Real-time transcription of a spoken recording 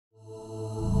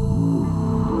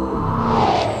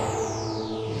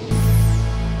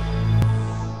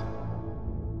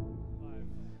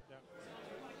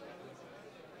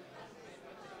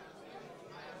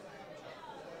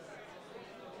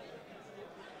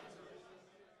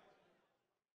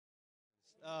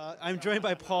I'm joined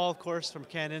by Paul, of course, from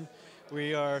Canon.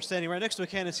 We are standing right next to a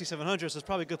Canon C700, so it's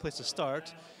probably a good place to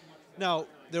start. Now,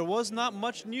 there was not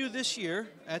much new this year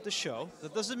at the show.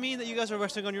 That doesn't mean that you guys are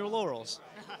resting on your laurels.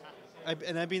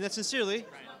 And I mean that sincerely,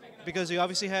 because you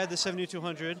obviously had the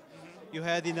 7200, you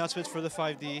had the announcements for the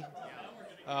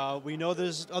 5D. We know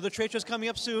there's other trade shows coming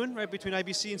up soon, right, between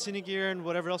IBC and Cinegear and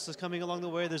whatever else is coming along the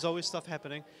way. There's always stuff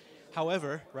happening.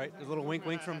 However, right, a little wink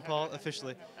wink from Paul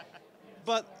officially.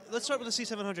 But let's start with the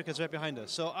C700 because it's right behind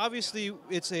us. So obviously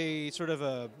it's a sort of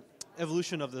a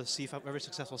evolution of the very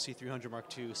successful C300 Mark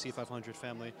II, C500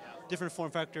 family. Different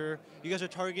form factor. You guys are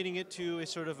targeting it to a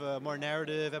sort of a more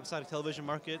narrative, episodic television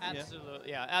market? Absolutely,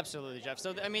 yeah, absolutely, Jeff.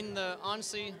 So I mean,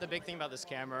 honestly, the big thing about this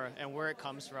camera and where it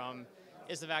comes from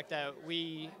is the fact that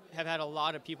we have had a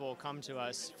lot of people come to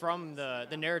us from the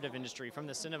narrative industry, from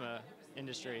the cinema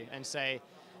industry, and say,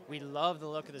 we love the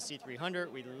look of the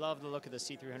C300, we love the look of the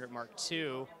C300 Mark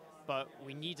II, but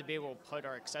we need to be able to put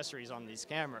our accessories on these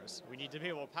cameras. We need to be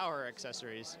able to power our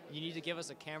accessories. You need to give us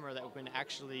a camera that we can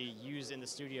actually use in the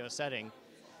studio setting.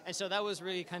 And so that was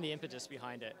really kind of the impetus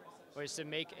behind it, was to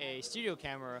make a studio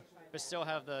camera, but still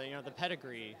have the the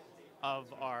pedigree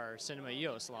of our Cinema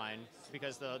EOS line,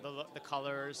 because the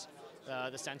colors,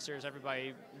 the sensors,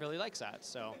 everybody really likes that.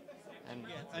 So. And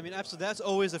yeah, I mean, absolutely. That's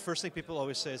always the first thing people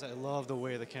always say is, I love the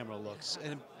way the camera looks.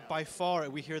 And by far,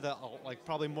 we hear that like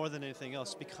probably more than anything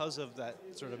else because of that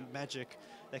sort of magic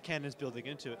that Canon's building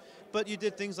into it. But you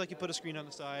did things like you put a screen on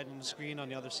the side and a screen on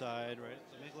the other side,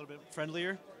 right? To make it a little bit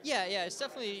friendlier? Yeah, it's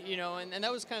definitely, and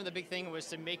that was kind of the big thing, was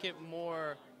to make it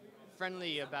more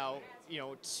friendly about,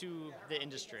 to the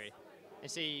industry. And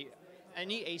see,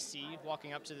 any AC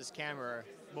walking up to this camera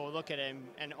will look at it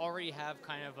and already have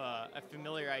kind of a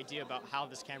familiar idea about how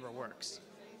this camera works.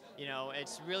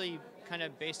 It's really kind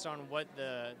of based on what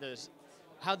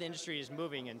how the industry is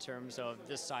moving in terms of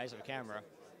this size of camera.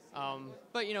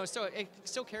 But it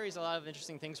still carries a lot of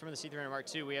interesting things from the C300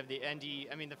 Mark II. We have the ND.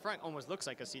 I mean, the front almost looks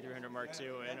like a C300 Mark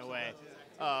II in a way.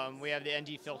 We have the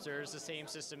ND filters, the same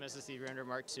system as the C300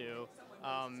 Mark II.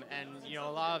 And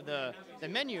a lot of the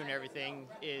menu and everything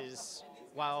is,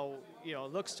 while it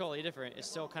looks totally different, it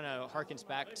still kind of harkens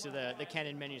back to the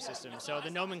Canon menu system. So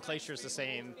the nomenclature is the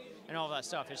same and all that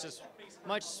stuff. It's just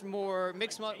makes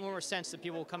much more sense to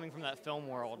people coming from that film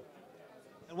world.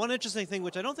 And one interesting thing,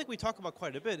 which I don't think we talk about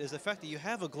quite a bit, is the fact that you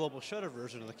have a global shutter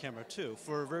version of the camera too,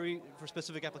 for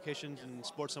specific applications in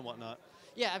sports and whatnot.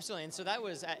 Yeah, absolutely. And so that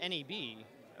was at NAB.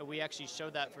 We actually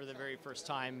showed that for the very first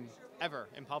time ever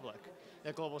in public,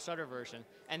 the global shutter version.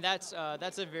 And that's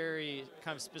a very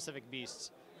kind of specific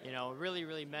beast.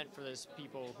 Really meant for those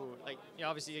people who,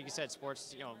 obviously, like you said,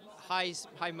 sports,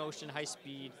 high motion, high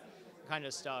speed kind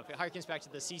of stuff. It harkens back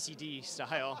to the CCD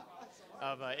style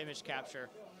of image capture.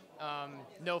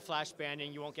 No flash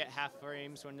banding. You won't get half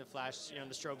frames when the flash,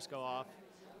 the strobes go off.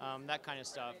 That kind of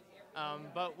stuff.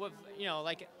 But with,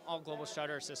 like all global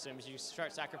shutter systems, you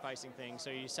start sacrificing things. So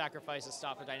you sacrifice the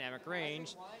stop of dynamic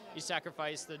range. You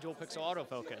sacrifice the dual pixel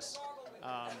autofocus,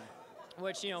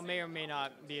 which may or may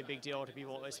not be a big deal to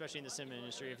people, especially in the cinema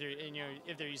industry.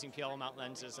 If they're using PL mount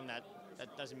lenses, and that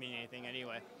doesn't mean anything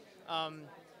anyway.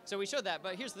 So we showed that.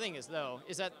 But here's the thing: is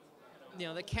that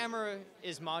the camera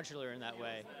is modular in that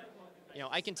way.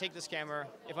 I can take this camera.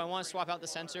 If I want to swap out the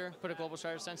sensor, put a global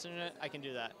shutter sensor in it, I can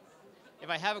do that. If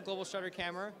I have a global shutter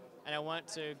camera and I want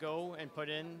to go and put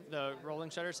in the rolling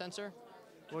shutter sensor,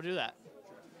 we'll do that.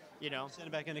 Send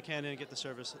it back into Canon and get the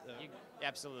service.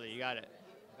 Absolutely, you got it.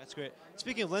 That's great.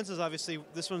 Speaking of lenses, obviously,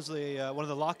 this one's one of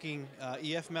the locking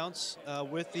EF mounts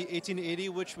with the 18-80,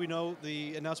 which we know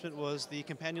the announcement was the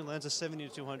companion lens, the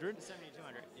 70-200. The 70-200,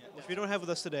 yeah. Which we don't have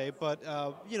with us today, but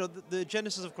the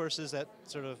genesis, of course, is that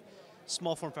sort of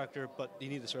small form factor, but you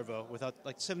need the servo without,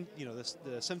 the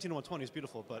 17-120 is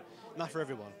beautiful, but not for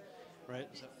everyone, right?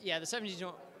 So. Yeah, the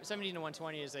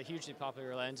 17-120 is a hugely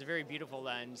popular lens, a very beautiful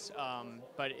lens,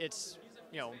 but it's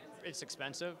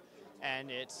expensive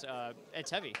and it's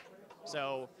heavy.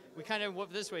 So we kind of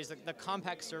went this way. The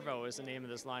compact servo is the name of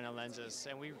this line of lenses,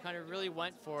 and we kind of really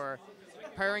went for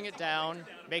paring it down,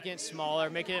 making it smaller,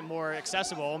 making it more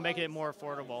accessible, making it more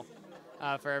affordable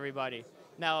for everybody.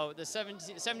 Now, the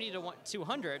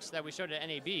 70-200s that we showed at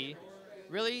NAB,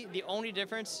 really the only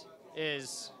difference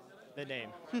is the name.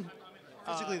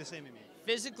 Physically the same, you mean?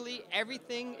 Physically,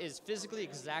 everything is physically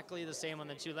exactly the same on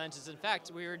the two lenses. In fact,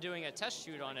 we were doing a test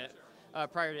shoot on it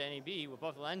prior to NAB with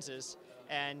both lenses,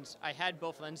 and I had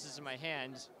both lenses in my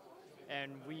hand,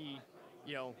 and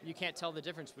you can't tell the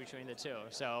difference between the two.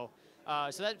 So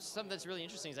that's something that's really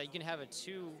interesting, is that you can have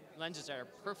two lenses that are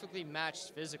perfectly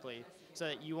matched physically, so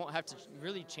that you won't have to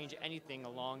really change anything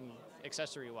along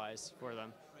accessory-wise for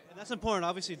them. And that's important.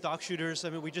 Obviously, dock shooters, I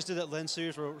mean, we just did that lens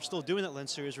series. We're still doing that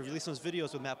lens series. We're releasing those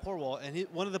videos with Matt Porwall. And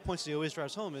one of the points he always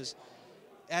drives home is,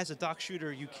 as a dock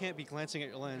shooter, you can't be glancing at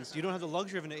your lens. You don't have the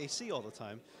luxury of an AC all the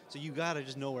time. So you got to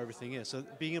just know where everything is. So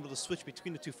being able to switch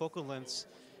between the two focal lengths,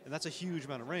 and that's a huge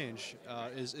amount of range,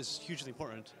 is hugely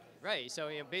important. Right.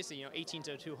 So basically, 18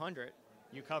 to 200,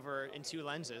 you cover in 2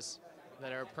 lenses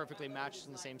that are perfectly matched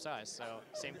in the same size. So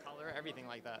same color, everything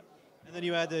like that. And then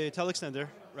you add the teleextender,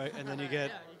 right? And then you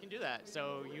get... Yeah, you can do that.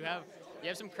 So you have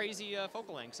some crazy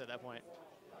focal lengths at that point.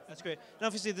 That's great. And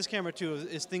obviously this camera too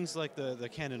is things like the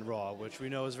Canon RAW, which we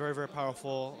know is very, very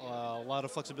powerful, a lot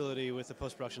of flexibility with the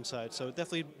post-production side. So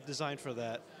definitely designed for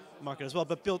that market as well.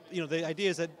 But built, the idea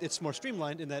is that it's more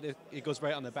streamlined in that it goes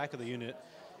right on the back of the unit.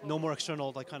 No more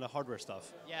external kind of hardware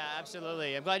stuff. Yeah,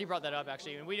 absolutely. I'm glad you brought that up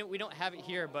actually. And we don't have it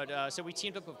here, but so we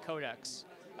teamed up with Codex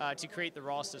to create the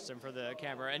RAW system for the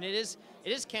camera, and it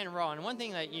is Canon RAW. And one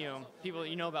thing that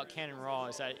people about Canon RAW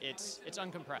is that it's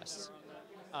uncompressed,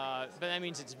 but that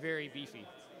means it's very beefy.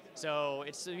 So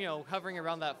it's hovering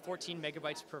around that 14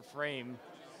 megabytes per frame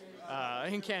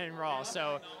in Canon RAW.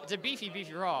 So it's a beefy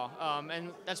RAW, and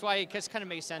that's why it kind of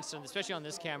makes sense, especially on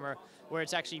this camera, where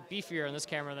it's actually beefier on this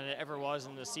camera than it ever was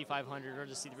in the C500 or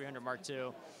the C300 Mark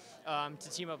II. To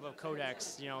team up with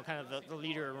Codex, kind of the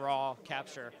leader in RAW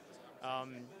capture.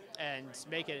 And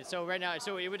make it so right now.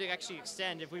 So it would actually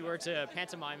extend if we were to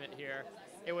pantomime it here.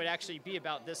 It would actually be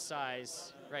about this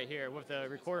size right here with the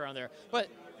recorder on there. But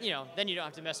then you don't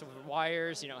have to mess with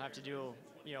wires. You don't have to do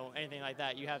anything like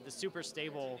that. You have the super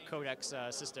stable Codex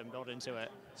system built into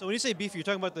it. So when you say beefy, you're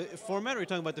talking about the format, or are you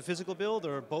talking about the physical build,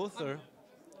 or both, or?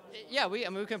 Yeah, we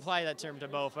can apply that term to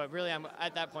both, but really,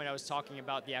 at that point, I was talking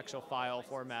about the actual file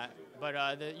format.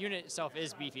 But the unit itself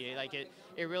is beefy. Like it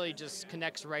really just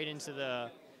connects right into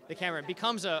the camera. It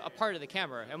becomes a part of the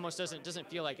camera. It almost doesn't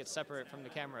feel like it's separate from the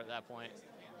camera at that point.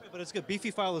 But it's good.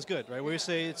 Beefy file is good, right? Where you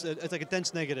say it's like a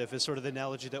dense negative is sort of the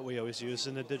analogy that we always use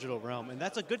in the digital realm, and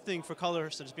that's a good thing for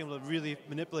colorists to just be able to really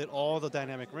manipulate all the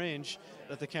dynamic range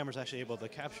that the camera's actually able to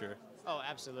capture. Oh,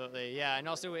 absolutely, yeah, and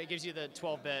also it gives you the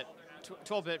 12-bit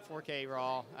 4K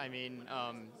RAW. I mean,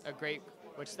 a great,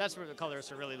 that's what the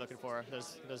colorists are really looking for,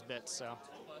 those bits. So.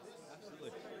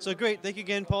 So great, thank you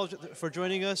again, Paul, for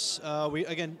joining us.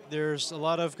 Again, there's a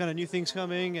lot of kind of new things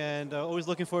coming, and always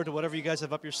looking forward to whatever you guys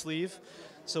have up your sleeve.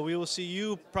 So we will see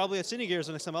you probably at CineGears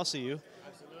the next time I'll see you.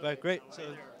 But great. So,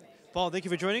 Paul, thank you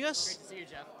for joining us. Great to see you,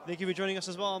 Jeff. Thank you for joining us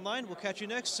as well online. We'll catch you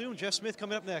next soon. Jeff Smith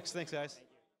coming up next. Thanks, guys.